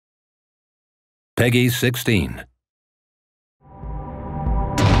Peggy 16.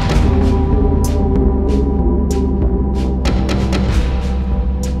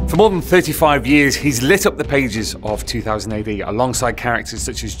 For more than 35 years, he's lit up the pages of 2000 AD alongside characters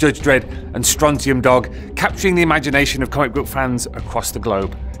such as Judge Dredd and Strontium Dog, capturing the imagination of comic book fans across the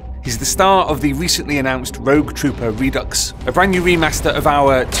globe. He's the star of the recently announced Rogue Trooper Redux, a brand new remaster of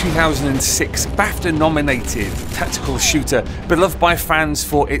our 2006 BAFTA-nominated tactical shooter, beloved by fans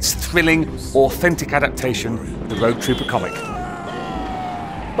for its thrilling, authentic adaptation of the Rogue Trooper comic.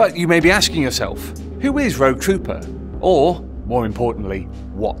 But you may be asking yourself, who is Rogue Trooper? Or, more importantly,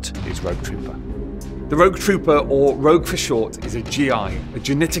 what is Rogue Trooper? The Rogue Trooper, or Rogue for short, is a GI, a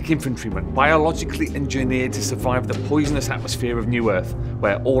genetic infantryman biologically engineered to survive the poisonous atmosphere of New Earth,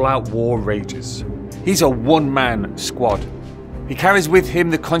 where all-out war rages. He's a one-man squad. He carries with him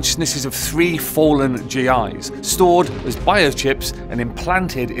the consciousnesses of 3 fallen GIs, stored as biochips and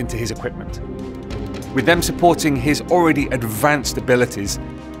implanted into his equipment. With them supporting his already advanced abilities,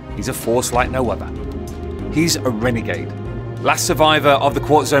 he's a force like no other. He's a renegade. Last survivor of the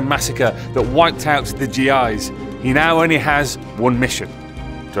Quartz Zone massacre that wiped out the GIs, he now only has one mission: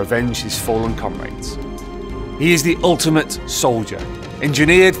 to avenge his fallen comrades. He is the ultimate soldier,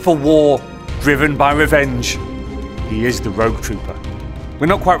 engineered for war, driven by revenge. He is the Rogue Trooper. We're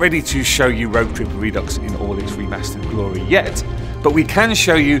not quite ready to show you Rogue Trooper Redux in all its remastered glory yet, but we can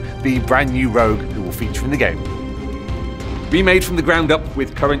show you the brand new Rogue who will feature in the game. Remade from the ground up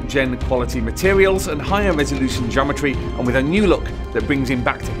with current gen quality materials and higher resolution geometry, and with a new look that brings him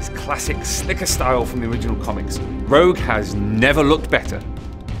back to his classic slicker style from the original comics, Rogue has never looked better.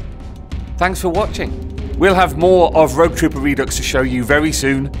 Thanks for watching. We'll have more of Rogue Trooper Redux to show you very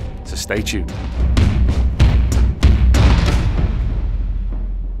soon, so stay tuned.